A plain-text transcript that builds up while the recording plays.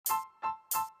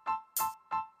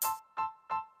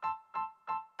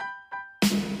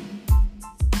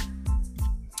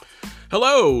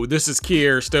Hello, this is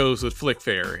Kier Stoves with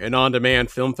Flickfair, an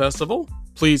on-demand film festival.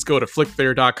 Please go to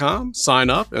flickfair.com, sign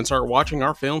up, and start watching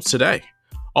our films today.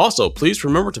 Also, please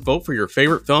remember to vote for your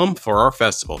favorite film for our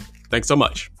festival. Thanks so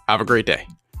much. Have a great day.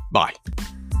 Bye.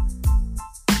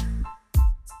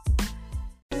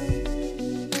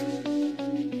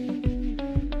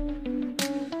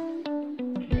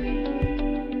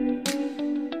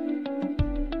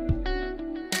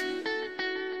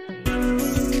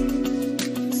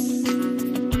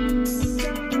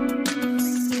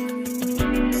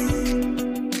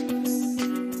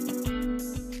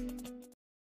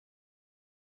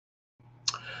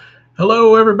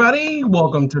 Hello, everybody.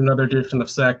 Welcome to another edition of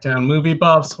Sacktown Movie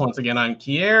Buffs. Once again, I'm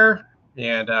Kier,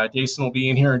 and Jason will be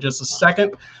in here in just a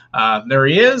second. There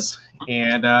he is.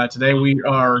 And today we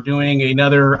are doing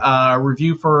another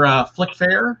review for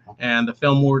Flickfair, and the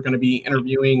film we're going to be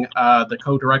interviewing the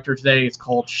co-director today is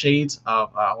called Shades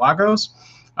of Lagos.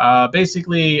 Lagos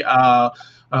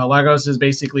is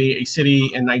basically a city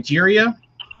in Nigeria.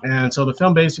 And so the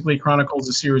film basically chronicles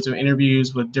a series of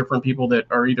interviews with different people that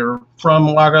are either from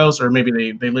Lagos or maybe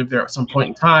they lived there at some point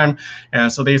in time.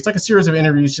 And so it's like a series of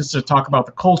interviews just to talk about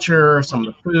the culture, some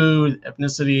of the food,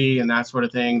 ethnicity, and that sort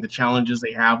of thing, the challenges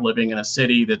they have living in a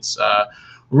city that's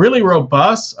really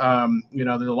robust. There's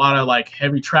a lot of like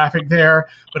heavy traffic there,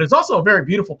 but it's also a very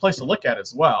beautiful place to look at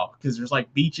as well because there's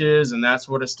like beaches and that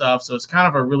sort of stuff. So it's kind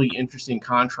of a really interesting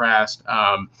contrast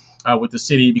with the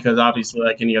city, because obviously,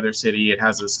 like any other city, it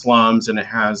has the slums and it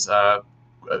has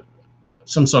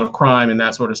some sort of crime and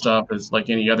that sort of stuff, as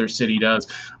like any other city does.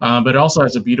 But it also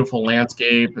has a beautiful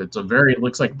landscape. It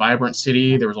looks like vibrant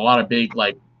city. There was a lot of big,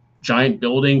 like, giant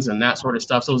buildings and that sort of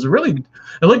stuff. So it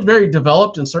looked very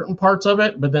developed in certain parts of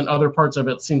it, but then other parts of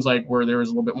it seems like where there was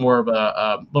a little bit more of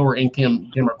a lower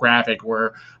income demographic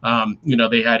where,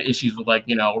 they had issues with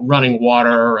running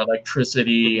water or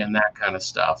electricity and that kind of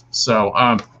stuff.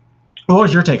 So, what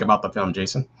was your take about the film,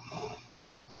 Jason?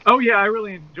 Oh yeah, I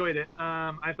really enjoyed it.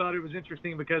 I thought it was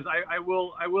interesting because I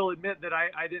will admit that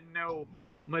I didn't know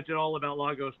much at all about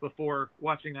Lagos before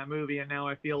watching that movie, and now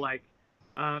I feel like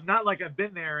not like I've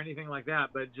been there or anything like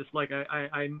that, but just like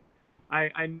I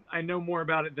know more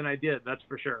about it than I did. That's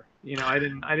for sure. I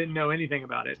didn't know anything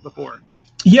about it before.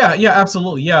 Yeah,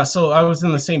 absolutely. Yeah, so I was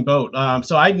in the same boat.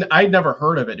 So I'd never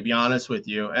heard of it, to be honest with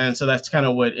you. And so that's kind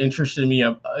of what interested me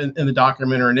in the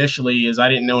documentary initially, is I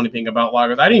didn't know anything about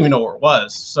Lagos. I didn't even know where it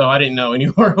was. So I didn't know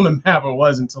anywhere on the map it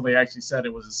was until they actually said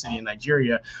it was a city in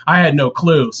Nigeria. I had no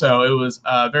clue. So it was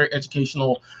very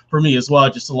educational for me as well,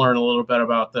 just to learn a little bit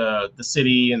about the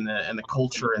city and the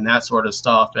culture and that sort of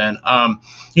stuff. And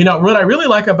what I really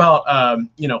like about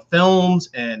films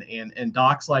and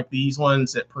docs like these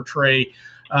ones that portray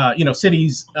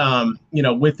cities,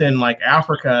 within like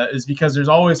Africa, is because there's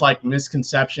always like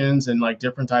misconceptions and like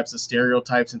different types of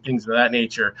stereotypes and things of that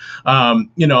nature,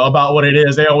 about what it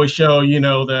is. They always show,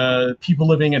 the people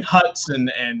living in huts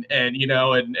and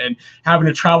having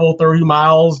to travel 30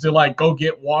 miles to like go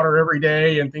get water every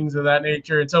day and things of that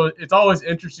nature. And so it's always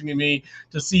interesting to me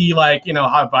to see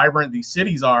how vibrant these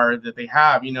cities are that they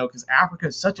have, because Africa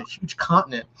is such a huge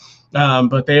continent.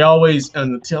 But they always,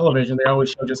 on the television, they always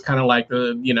show just kind of like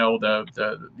the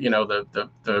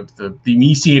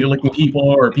emaciated looking people,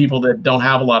 or people that don't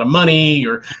have a lot of money,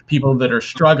 or people that are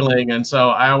struggling. And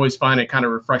so I always find it kind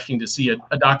of refreshing to see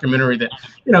a documentary that,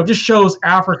 just shows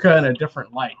Africa in a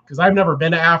different light, because I've never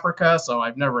been to Africa, so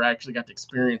I've never actually got to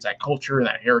experience that culture and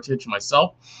that heritage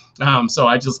myself. So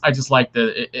I just like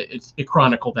that it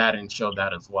chronicled that and showed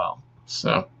that as well.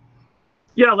 So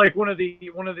yeah, like one of the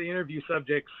interview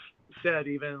subjects said,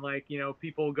 even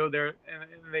people go there and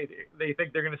they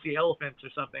think they're going to see elephants or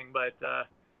something, but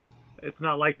it's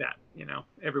not like that,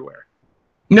 everywhere.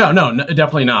 No,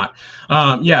 definitely not.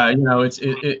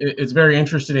 It's very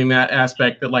interesting in that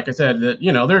aspect, that, like I said, that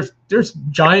there's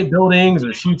giant buildings,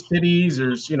 there's huge cities,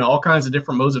 there's all kinds of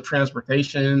different modes of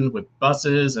transportation with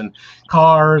buses and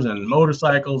cars and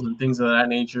motorcycles and things of that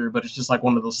nature. But it's just like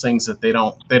one of those things that they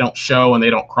don't show and they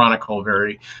don't chronicle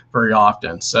very, very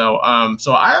often. So I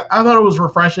thought it was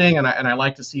refreshing, and I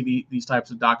like to see these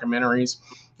types of documentaries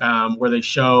where they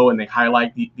show and they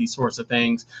highlight these sorts of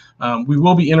things. We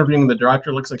will be interviewing the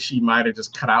director. Looks like she might have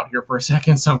just cut out here for a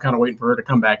second, so I'm kind of waiting for her to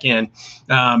come back in,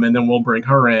 and then we'll bring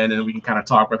her in and we can kind of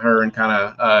talk with her and kind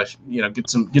of get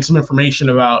some information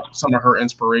about some of her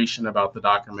inspiration about the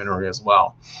documentary as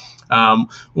well.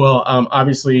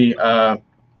 Obviously,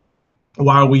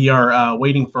 while we are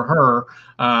waiting for her,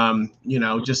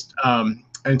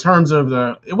 in terms of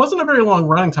it wasn't a very long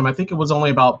running time. I think it was only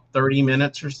about 30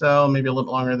 minutes or so, maybe a little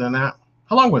bit longer than that.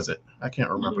 How long was it? I can't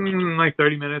remember. Like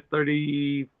 30 minutes,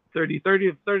 30, 30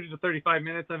 to 35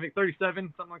 minutes, I think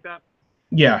 37, something like that.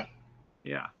 Yeah.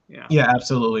 Yeah. Yeah,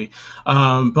 absolutely.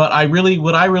 But what I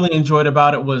really enjoyed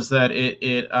about it was that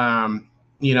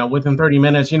within 30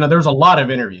 minutes, there was a lot of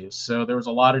interviews. So there was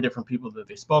a lot of different people that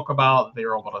they spoke about, that they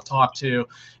were able to talk to,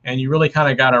 and you really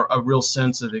kind of got a real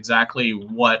sense of exactly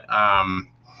what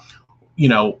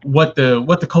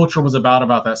the culture was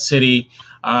about that city.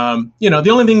 The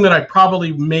only thing that I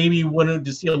probably maybe wanted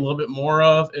to see a little bit more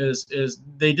of is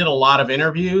they did a lot of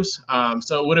interviews.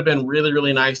 So it would have been really,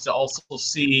 really nice to also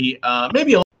see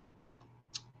maybe a.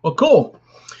 Well, cool.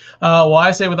 Well, I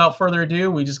say without further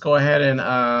ado, we just go ahead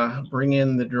and bring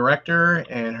in the director,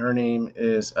 and her name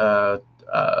is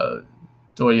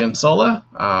Doyen Sola.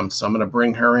 So I'm going to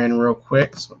bring her in real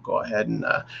quick. So go ahead and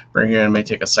bring her in. It may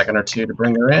take a second or two to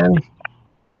bring her in.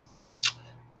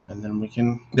 And then we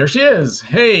can. There she is.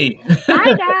 Hey.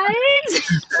 Hi, guys.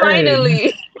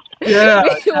 Finally. Yeah.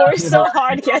 We were so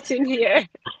hard getting here.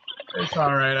 It's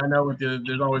all right. I know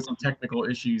there's always some technical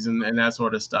issues and that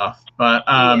sort of stuff. But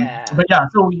yeah.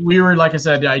 So we were, like I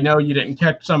said, I know you didn't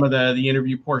catch some of the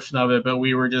interview portion of it, but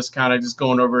we were just kind of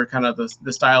going over kind of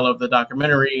the style of the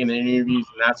documentary and the interviews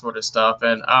and that sort of stuff.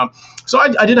 And so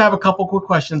I did have a couple quick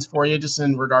questions for you just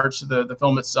in regards to the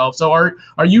film itself. So are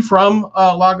you from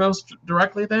Lagos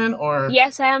directly then, or?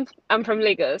 Yes, I am. I'm from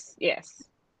Lagos. Yes.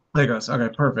 Lagos. Okay,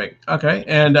 perfect. Okay,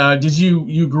 and did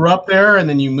you grew up there and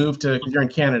then you moved to, because you're in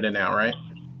Canada now, right?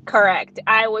 Correct.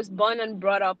 I was born and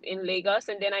brought up in Lagos,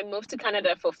 and then I moved to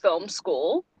Canada for film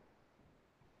school.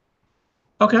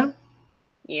 Okay.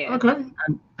 Yeah. Okay.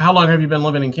 And how long have you been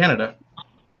living in Canada?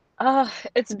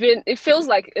 It feels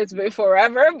like it's been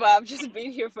forever, but I've just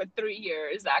been here for 3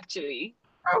 years, actually.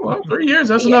 Oh, well, 3 years.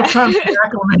 That's enough time to get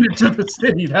acclimated to the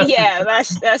city.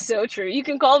 That's so true. You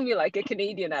can call me like a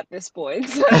Canadian at this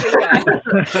point.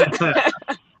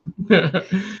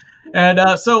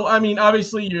 And so, I mean,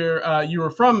 obviously, you're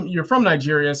from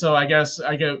Nigeria. So I guess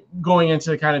going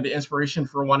into kind of the inspiration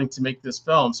for wanting to make this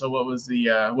film. So what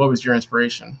was your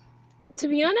inspiration? To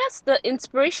be honest, the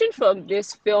inspiration from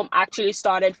this film actually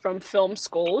started from film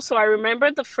school. So I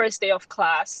remember the first day of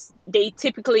class, they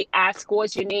typically ask,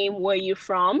 what's your name, where you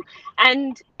from?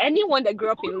 And anyone that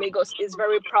grew up in Lagos is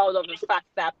very proud of the fact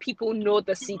that people know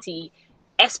the city,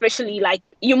 especially like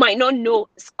you might not know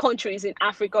countries in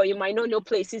Africa, or you might not know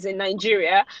places in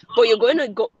Nigeria, but you're going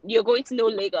to know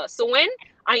Lagos. So when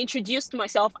I introduced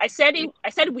myself, I said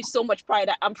with so much pride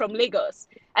that I'm from Lagos.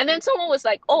 And then someone was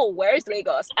like, oh, where is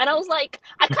Lagos? And I was like,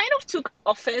 I kind of took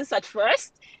offense at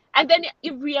first. And then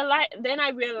I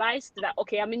realized that,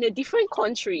 okay, I'm in a different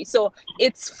country. So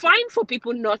it's fine for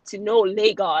people not to know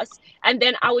Lagos. And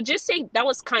then I would just say that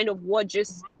was kind of what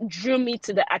just drew me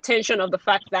to the attention of the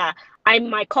fact that I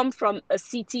might come from a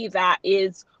city that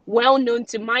is well known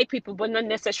to my people, but not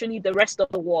necessarily the rest of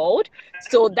the world.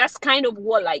 So that's kind of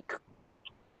what like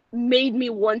made me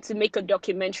want to make a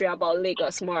documentary about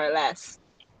Lagos, more or less.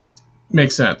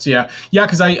 Makes sense. Yeah.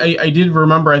 Because I did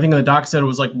remember, I think the doc said it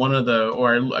was like one of the,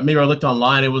 or maybe I looked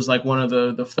online, it was like one of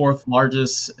the fourth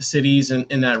largest cities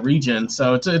in that region.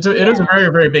 So it is a very,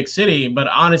 very big city, but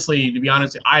honestly, to be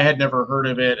honest, I had never heard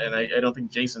of it, and I don't think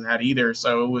Jason had either.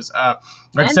 So it was, like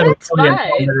I said,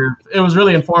 it was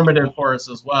really informative for us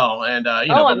as well. And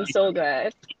I'm so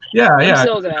glad. Yeah. I'm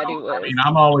so glad it was. I mean,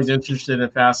 I'm always interested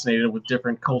and fascinated with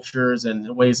different cultures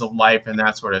and ways of life and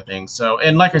that sort of thing. So,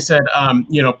 and like I said,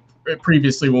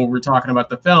 previously when we were talking about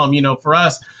the film, for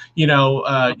us,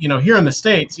 here in the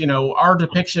States, our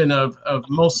depiction of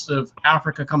most of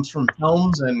Africa comes from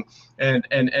films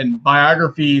and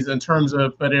biographies in terms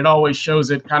of, but it always shows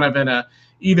it kind of in a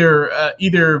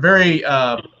either very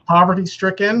poverty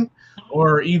stricken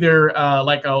or either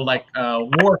like a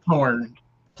war torn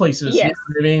places. Yes. You know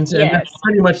what I mean? Yes. And that's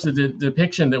pretty much the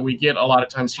depiction that we get a lot of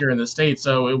times here in the States.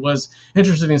 So it was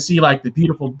interesting to see like the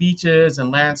beautiful beaches and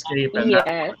landscape and that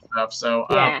sort of stuff. So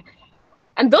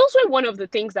and those were one of the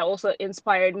things that also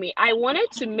inspired me. I wanted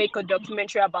to make a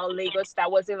documentary about Lagos that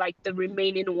wasn't like the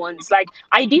remaining ones. Like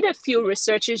I did a few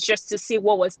researches just to see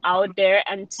what was out there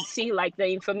and to see like the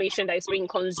information that is being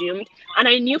consumed. And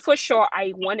I knew for sure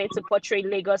I wanted to portray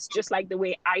Lagos just like the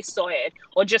way I saw it,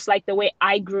 or just like the way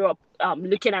I grew up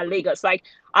looking at Lagos. Like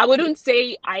I wouldn't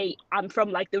say I'm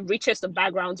from like the richest of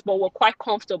backgrounds, but we're quite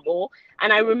comfortable.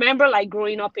 And I remember like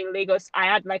growing up in Lagos, I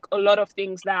had like a lot of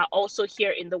things that are also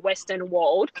here in the Western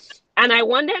world. And I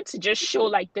wanted to just show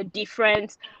like the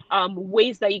different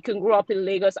ways that you can grow up in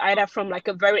Lagos, either from like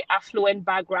a very affluent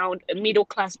background, a middle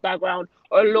class background,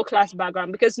 or a low class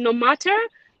background. Because no matter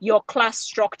your class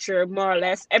structure, more or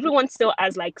less, everyone still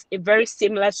has like a very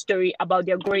similar story about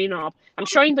their growing up. I'm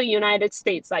sure in the United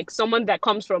States, like someone that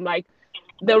comes from like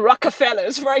the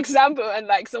Rockefellers, for example, and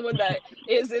like someone that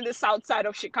is in the south side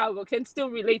of Chicago can still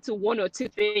relate to one or two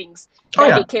things Oh that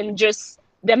yeah. they can just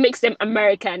that makes them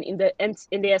American in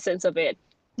the essence of it.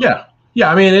 Yeah. Yeah,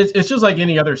 I mean it's just like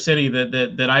any other city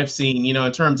that I've seen, you know,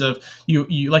 in terms of you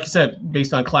like you said,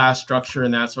 based on class structure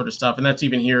and that sort of stuff, and that's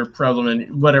even here prevalent.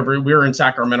 Whatever, we're in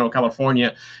Sacramento,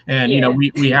 California, and you know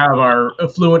Yeah. we have our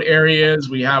affluent areas,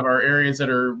 we have our areas that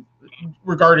are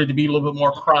regarded to be a little bit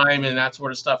more crime and that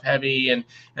sort of stuff heavy and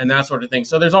that sort of thing.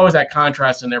 So there's always that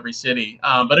contrast in every city.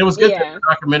 But it was good that Yeah. the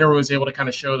documentary was able to kind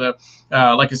of show the,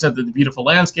 like I said, the beautiful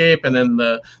landscape and then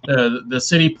the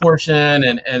city portion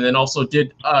and then also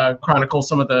did chronicle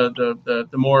some of the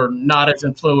more not as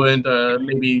influent,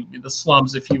 maybe the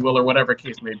slums, if you will, or whatever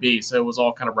case may be. So it was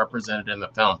all kind of represented in the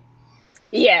film.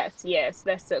 Yes,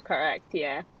 that's so correct.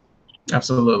 Yeah.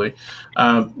 Absolutely.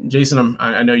 Jason,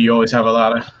 I know you always have a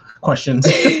lot of questions.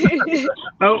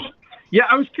 Oh, yeah.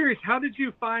 I was curious. How did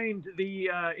you find the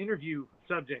interview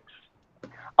subjects?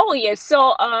 Oh yes,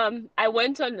 so I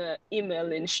went on an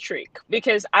emailing streak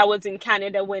because I was in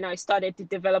Canada when I started the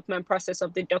development process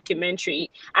of the documentary,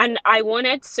 and I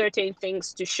wanted certain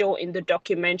things to show in the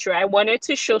documentary. I wanted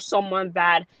to show someone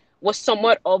that was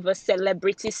somewhat of a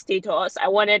celebrity status. I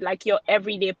wanted like your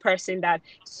everyday person that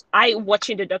I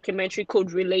watching the documentary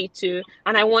could relate to,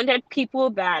 and I wanted people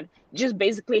that just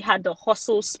basically had the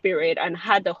hustle spirit and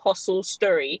had the hustle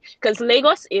story because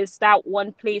Lagos is that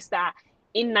one place that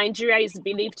in Nigeria it's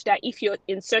believed that if you're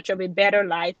in search of a better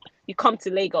life, you come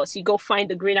to Lagos, you go find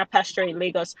the greener pasture in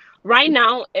Lagos. Right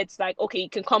now, it's like, okay, you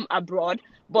can come abroad.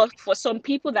 But for some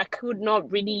people that could not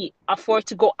really afford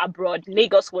to go abroad,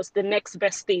 Lagos was the next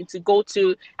best thing to go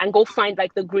to and go find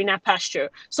like the greener pasture.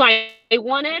 So I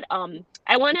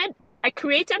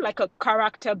created like a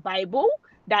character Bible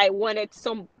that I wanted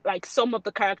some of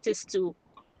the characters to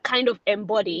kind of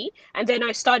embody. And then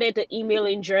I started the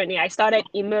emailing journey. I started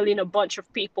emailing a bunch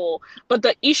of people. But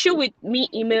the issue with me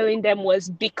emailing them was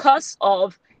because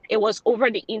of it was over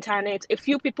the internet, a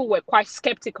few people were quite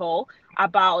skeptical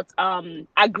about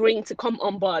agreeing to come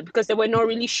on board because they were not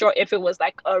really sure if it was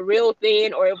like a real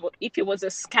thing or if it was a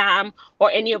scam or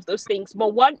any of those things.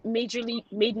 But what majorly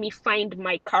made me find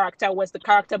my character was the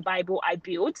character Bible I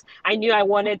built. I knew I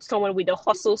wanted someone with a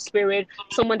hustle spirit,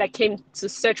 someone that came to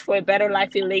search for a better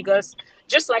life in Lagos,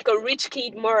 just like a rich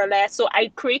kid, more or less. So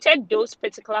I created those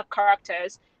particular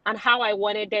characters and how I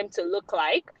wanted them to look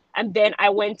like. And then I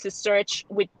went to search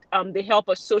with the help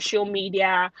of social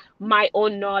media, my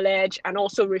own knowledge, and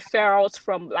also referrals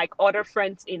from like other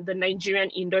friends in the Nigerian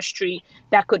industry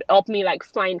that could help me like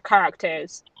find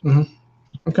characters. Mm-hmm.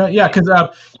 Okay, yeah, because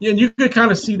you could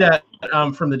kind of see that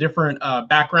from the different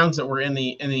backgrounds that were in the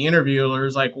interview.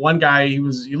 There's like one guy, he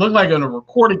looked like in a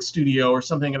recording studio or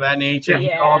something of that nature. He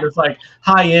had all this like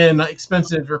high end,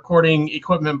 expensive recording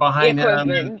equipment behind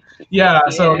him. And,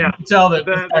 so you can tell that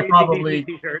this guy probably.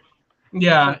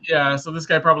 Yeah. So this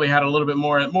guy probably had a little bit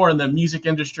more in the music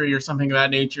industry or something of that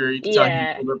nature. You can tell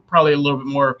he was probably a little bit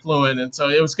more fluent, and so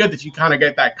it was good that you kind of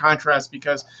get that contrast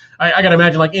because I got to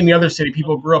imagine like any other city,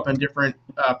 people grew up in different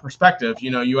perspectives.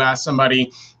 You know, you ask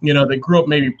somebody, you know, that grew up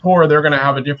maybe poor, they're going to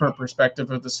have a different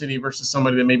perspective of the city versus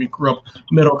somebody that maybe grew up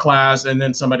middle class, and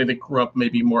then somebody that grew up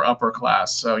maybe more upper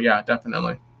class. So yeah,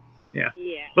 definitely. Yeah.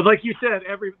 But like you said,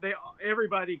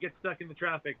 everybody gets stuck in the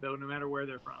traffic though, no matter where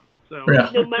they're from. So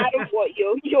no matter what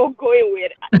you're going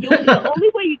with, the only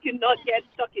way you cannot get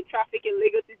stuck in traffic in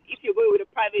Lagos is if you're going with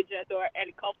a private jet or a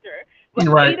helicopter. But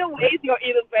either way, you're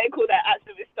in a vehicle that has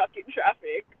to be stuck in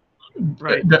traffic.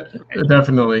 Right.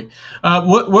 Definitely.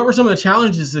 What were some of the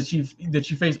challenges that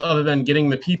you faced other than getting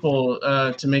the people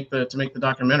to make the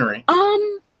documentary?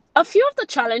 A few of the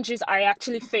challenges I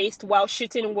actually faced while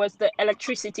shooting was the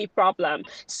electricity problem.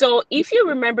 So if you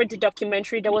remember the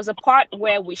documentary, there was a part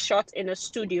where we shot in a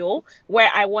studio where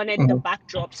I wanted the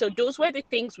backdrop. So those were the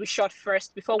things we shot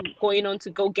first before going on to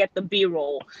go get the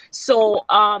B-roll. So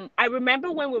I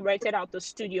remember when we rented out the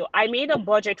studio, I made a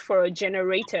budget for a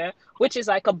generator, which is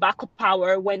like a backup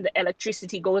power when the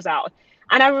electricity goes out.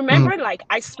 And I remember like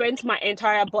I spent my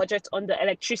entire budget on the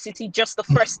electricity just the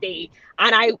first day,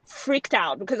 and I freaked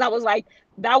out because I was like,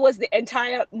 that was the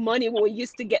entire money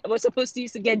we're supposed to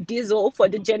use to get diesel for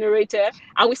the generator,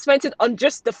 and we spent it on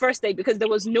just the first day because there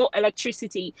was no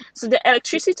electricity. So the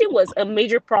electricity was a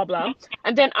major problem.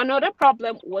 And then another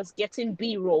problem was getting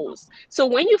B-rolls. So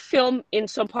when you film in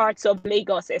some parts of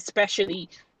Lagos, especially,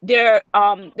 there's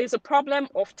a problem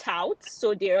of touts.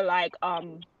 So they're like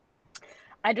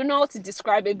I don't know how to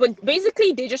describe it, but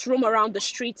basically they just roam around the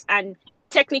streets and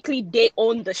technically they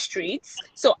own the streets,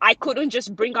 so I couldn't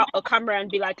just bring out a camera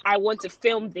and be like, I want to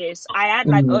film this. I had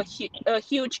like a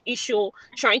huge issue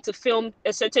trying to film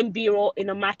a certain b-roll in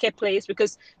a marketplace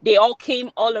because they all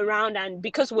came all around, and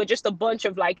because we're just a bunch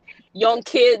of like young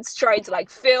kids trying to like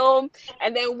film,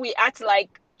 and then we had to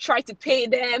like try to pay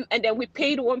them, and then we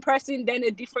paid one person, then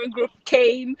a different group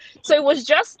came. So it was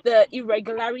just the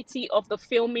irregularity of the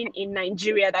filming in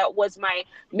Nigeria that was my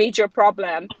major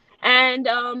problem. And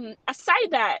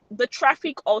aside that, the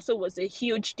traffic also was a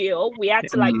huge deal. We had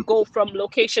to like go from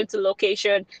location to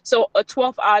location. So a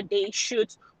 12-hour day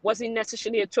shoot wasn't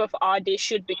necessarily a 12-hour day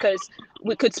shoot because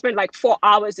we could spend like 4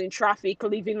 hours in traffic,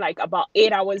 leaving like about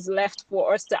 8 hours left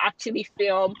for us to actually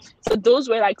film. So those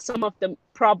were like some of the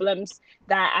problems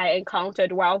that I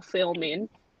encountered while filming.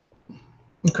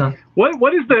 Okay.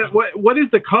 What is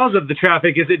the cause of the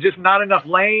traffic? Is it just not enough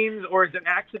lanes, or is it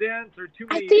accidents, or too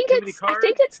many cars? I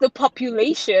think it's the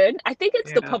population. I think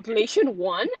it's the population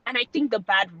one, and I think the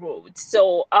bad roads.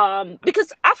 So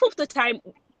because half of the time,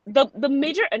 the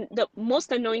major and the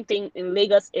most annoying thing in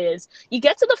Lagos is you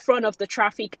get to the front of the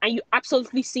traffic and you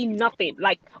absolutely see nothing.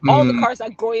 Like all the cars are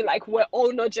going like we're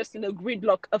all not just in a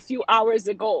gridlock a few hours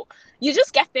ago. You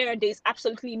just get there and there's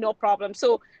absolutely no problem.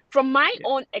 So from my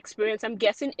own experience, I'm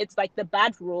guessing it's like the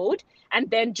bad road, and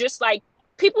then just like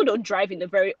people don't drive in a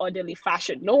very orderly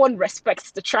fashion. No one respects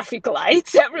the traffic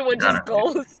lights. Everyone just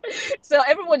goes. So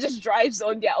everyone just drives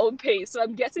on their own pace. So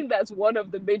I'm guessing that's one of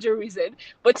the major reasons.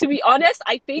 But to be honest,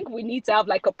 I think we need to have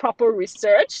like a proper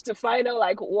research to find out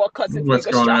like what causes Lagos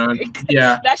traffic.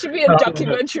 Yeah. That should be a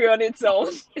documentary on its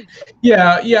own.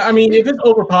 Yeah. I mean, if it's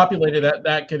overpopulated,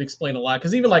 that could explain a lot.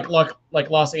 Because even like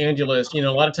Los Angeles, you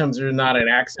know, a lot of times there's not an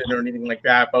accident or anything like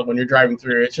that. But when you're driving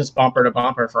through, it's just bumper to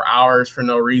bumper for hours for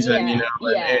no reason, you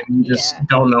know. And you just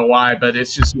don't know why, but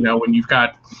it's just, you know, when you've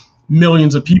got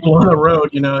millions of people on the road,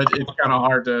 you know, it's kind of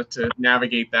hard to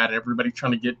navigate that, and everybody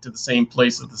trying to get to the same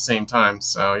place at the same time.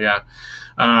 So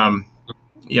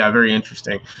very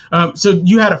interesting. So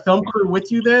you had a film crew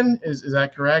with you then, is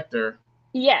that correct? Or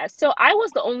yeah, so I was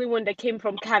the only one that came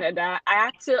from Canada. I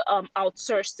had to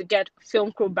outsource to get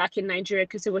film crew back in Nigeria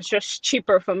because it was just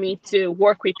cheaper for me to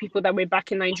work with people that were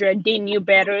back in Nigeria. They knew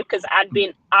better because I'd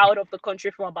been out of the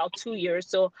country for about 2 years.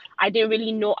 So I didn't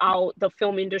really know how the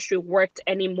film industry worked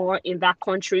anymore in that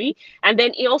country. And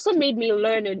then it also made me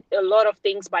learn a lot of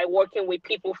things by working with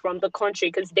people from the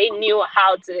country because they knew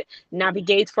how to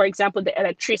navigate, for example, the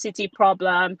electricity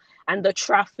problem and the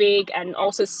traffic, and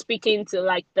also speaking to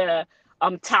like the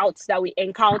touts that we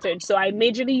encountered. So I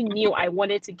majorly knew I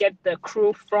wanted to get the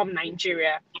crew from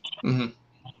Nigeria.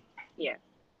 Yeah,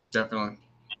 definitely.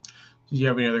 Do you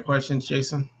have any other questions,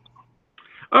 Jason?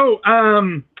 Oh,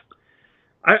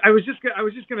 I was just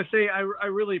gonna say I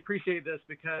really appreciate this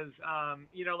because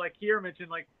you know, like Kiera mentioned,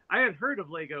 like I had heard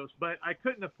of Lagos, but I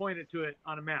couldn't have pointed to it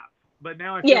on a map. But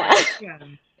now I feel like I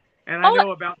can, and I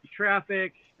know about the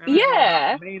traffic. And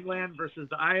the mainland versus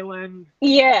the island.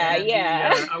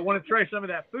 I want to try some of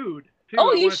that food too.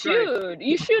 Oh, you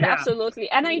should absolutely.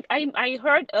 And I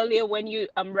heard earlier when you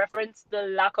referenced the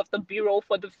lack of the bureau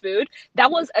for the food,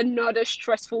 that was another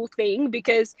stressful thing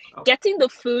because getting the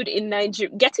food in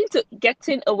Nigeria,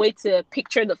 getting a way to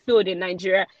picture the food in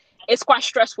Nigeria is quite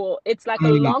stressful. It's like a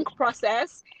long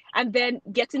process, and then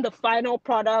getting the final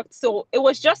product. So it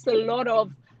was just a lot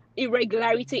of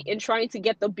irregularity in trying to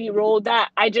get the B-roll that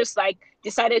I just like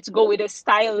decided to go with a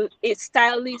stylish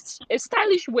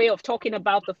way of talking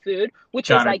about the food, which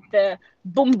was like the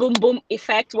boom boom boom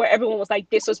effect where everyone was like,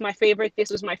 this was my favorite.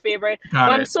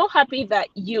 I'm so happy that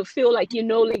you feel like you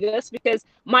know Lagos because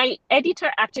my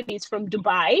editor actually is from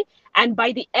Dubai, and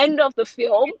by the end of the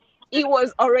film he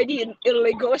was already in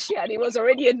Lagosian. He was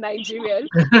already a Nigerian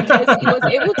because he was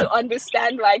able to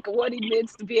understand like what it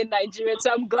means to be a Nigerian.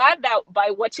 So I'm glad that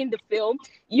by watching the film,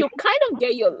 you kind of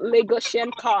get your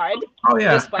Lagosian card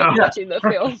just by watching the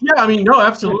film. Yeah, I mean, no,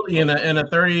 absolutely. In a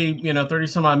 30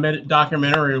 some odd minute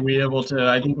documentary,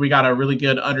 I think we got a really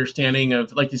good understanding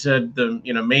of, like you said, the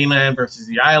mainland versus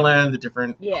the island, the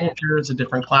different cultures, the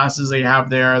different classes they have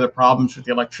there, the problems with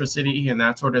the electricity and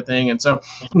that sort of thing. And so,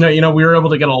 we were able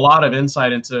to get a lot of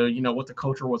insight into what the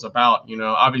culture was about.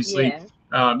 Obviously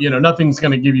nothing's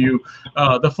going to give you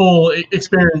the full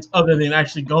experience other than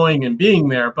actually going and being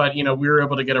there, but we were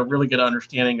able to get a really good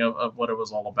understanding of what it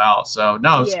was all about. So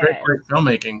no, it's great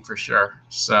filmmaking for sure.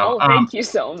 So thank you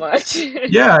so much.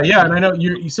 yeah, and I know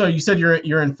you said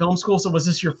you're in film school. So was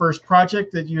this your first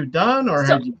project that you've done, or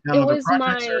have you done other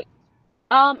projects?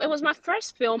 It was my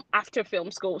first film after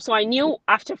film school. So I knew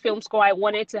after film school I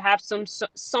wanted to have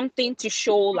something to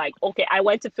show, like, okay, I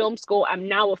went to film school, I'm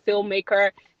now a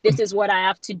filmmaker. This is what I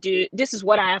have to do. This is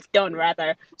what I have done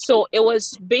rather. So it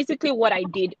was basically what I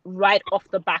did right off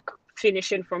the back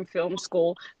finishing from film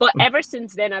school. But ever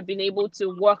since then I've been able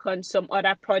to work on some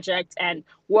other projects and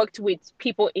worked with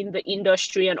people in the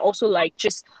industry, and also like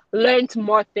just learned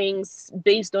more things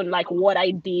based on like what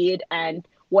I did and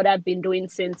what I've been doing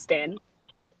since then.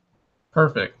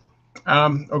 Perfect.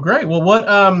 Oh, great. Well, what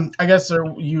I guess are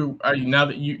you now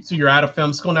that you're out of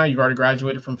film school now? You've already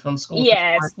graduated from film school.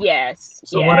 Yes.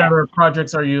 So, what other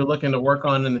projects are you looking to work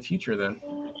on in the future then?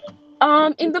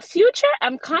 In the future,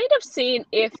 I'm kind of seeing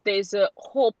if there's a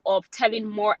hope of telling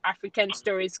more African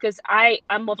stories, because I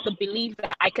am of the belief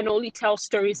that I can only tell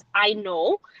stories I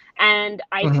know. And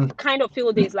I kind of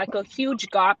feel there's like a huge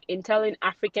gap in telling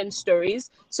African stories.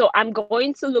 So I'm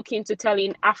going to look into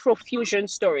telling Afrofusion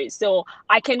stories. So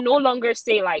I can no longer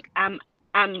say like I'm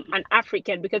an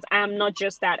African, because I am not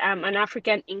just that. I'm an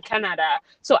African in Canada.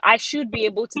 So I should be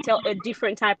able to tell a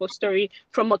different type of story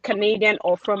from a Canadian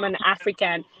or from an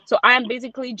African. So I am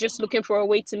basically just looking for a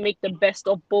way to make the best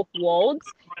of both worlds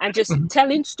and just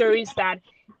telling stories that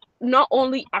not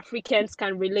only Africans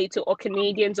can relate to, or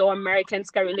Canadians or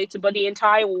Americans can relate to, but the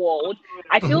entire world.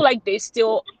 I feel like there's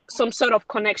still some sort of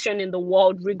connection in the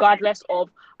world, regardless of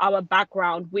our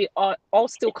background. We are all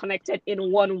still connected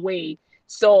in one way.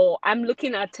 So I'm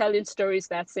looking at telling stories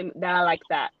that are like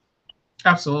that.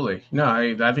 Absolutely. No,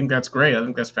 I think that's great. I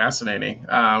think that's fascinating.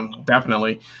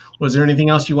 Definitely. Was there anything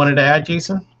else you wanted to add,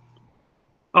 Jason?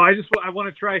 Oh, I want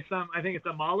to try some. I think it's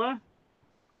amala.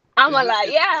 Amala,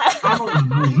 yeah.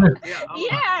 Amala.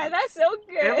 Yeah, that's so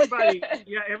good. Everybody.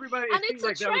 And it's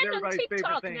a trend on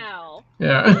TikTok now.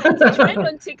 Yeah. It's a trend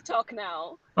on TikTok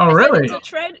now. Oh, really? It's a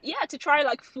trend, to try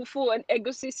like fufu and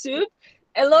egusi soup.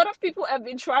 A lot of people have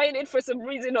been trying it for some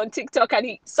reason on TikTok, and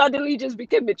it suddenly just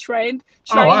became a trend,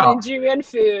 trying Nigerian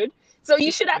food. So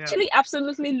you should actually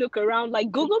absolutely look around.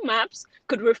 Like Google Maps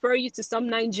could refer you to some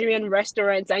Nigerian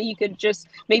restaurants, and you could just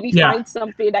maybe find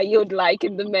something that you'd like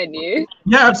in the menu.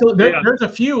 Yeah, absolutely. There's a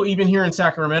few even here in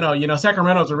Sacramento. You know,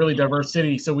 Sacramento is a really diverse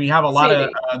city, so we have a lot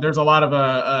of. There's a lot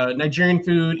of Nigerian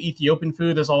food, Ethiopian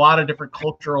food. There's a lot of different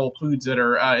cultural foods that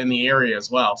are in the area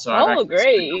as well. So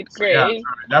great. Yeah, so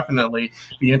definitely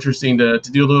be interesting to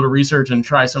do a little research and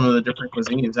try some of the different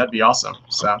cuisines. That'd be awesome.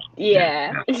 So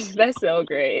that's so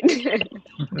great.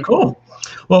 Cool.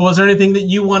 Well, was there anything that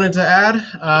you wanted to add?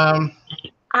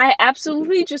 I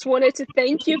absolutely just wanted to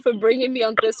thank you for bringing me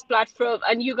on this platform,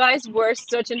 and you guys were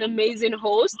such an amazing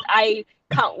host. I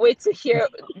can't wait to hear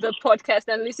the podcast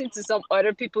and listen to some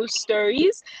other people's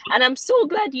stories. And I'm so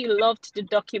glad you loved the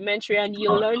documentary and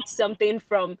you learned something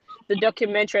from the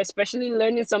documentary, especially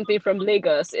learning something from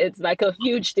Lagos. It's like a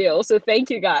huge deal. So thank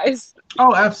you guys.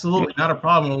 Oh, absolutely. Not a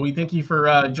problem. We thank you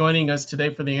for joining us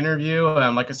today for the interview.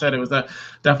 Like I said, it was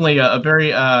definitely a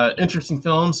very interesting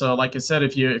film. So like I said,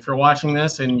 if you're watching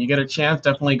this and you get a chance,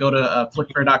 definitely go to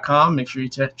flickfair.com. Make sure you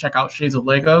check out Shades of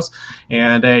Lagos.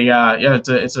 And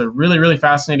it's a really, really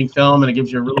fascinating film, and it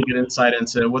gives you a really good insight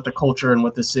into what the culture and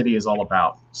what the city is all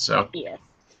about. So yes.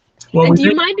 Well, and do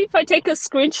you mind if I take a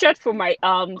screenshot for my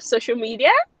social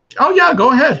media? Oh yeah,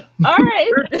 go ahead. All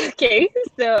right. Okay,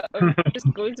 so I'm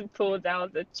just going to pull down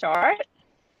the chart.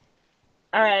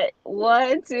 All right,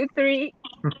 1, 2, 3.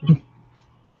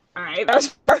 All right, that's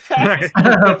perfect.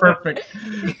 Perfect.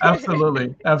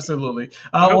 Absolutely.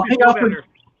 Well, hang out for.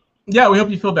 Yeah, we hope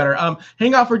you feel better.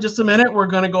 Hang out for just a minute. We're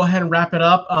going to go ahead and wrap it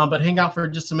up, but hang out for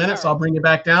just a minute. So I'll bring you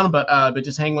back down, but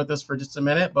just hang with us for just a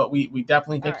minute. But we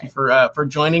definitely thank you for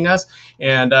joining us,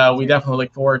 and we definitely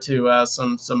look forward to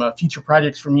some future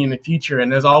projects from you in the future.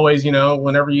 And as always,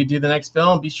 whenever you do the next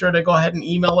film, be sure to go ahead and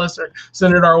email us or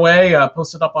send it our way.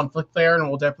 Post it up on Flickfair, and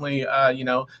we'll definitely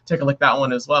take a look at that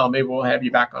one as well. Maybe we'll have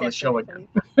you back on the show again.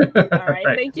 All right.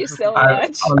 Thank you so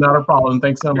much. Not a problem.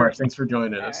 Thanks so much. Thanks for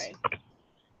joining us.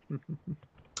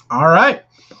 All right.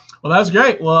 Well, that's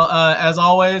great. Well, as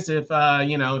always, if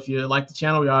you like the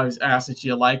channel, we always ask that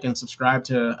you like and subscribe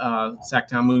to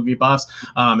Sacktown Movie Buffs.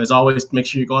 As always, make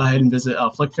sure you go ahead and visit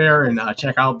Flickfair and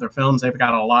check out their films. They've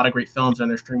got a lot of great films on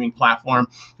their streaming platform,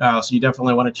 so you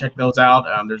definitely want to check those out.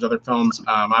 There's other films.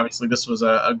 Obviously, this was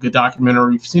a good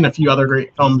documentary. We've seen a few other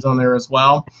great films on there as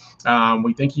well.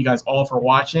 We thank you guys all for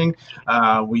watching.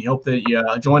 We hope that you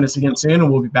join us again soon,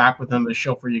 and we'll be back with another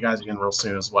show for you guys again real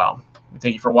soon as well.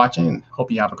 Thank you for watching, and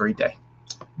hope you have a great day.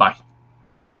 Bye.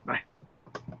 Bye.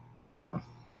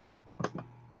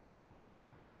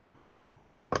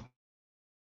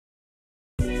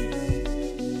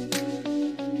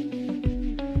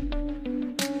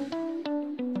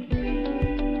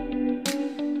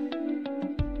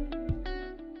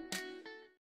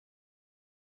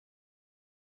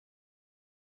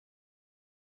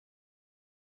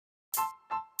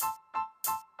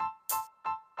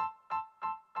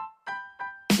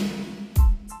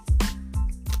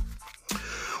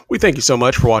 We thank you so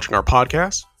much for watching our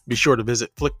podcast. Be sure to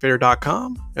visit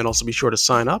flickfair.com and also be sure to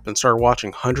sign up and start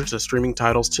watching hundreds of streaming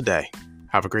titles today.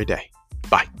 Have a great day.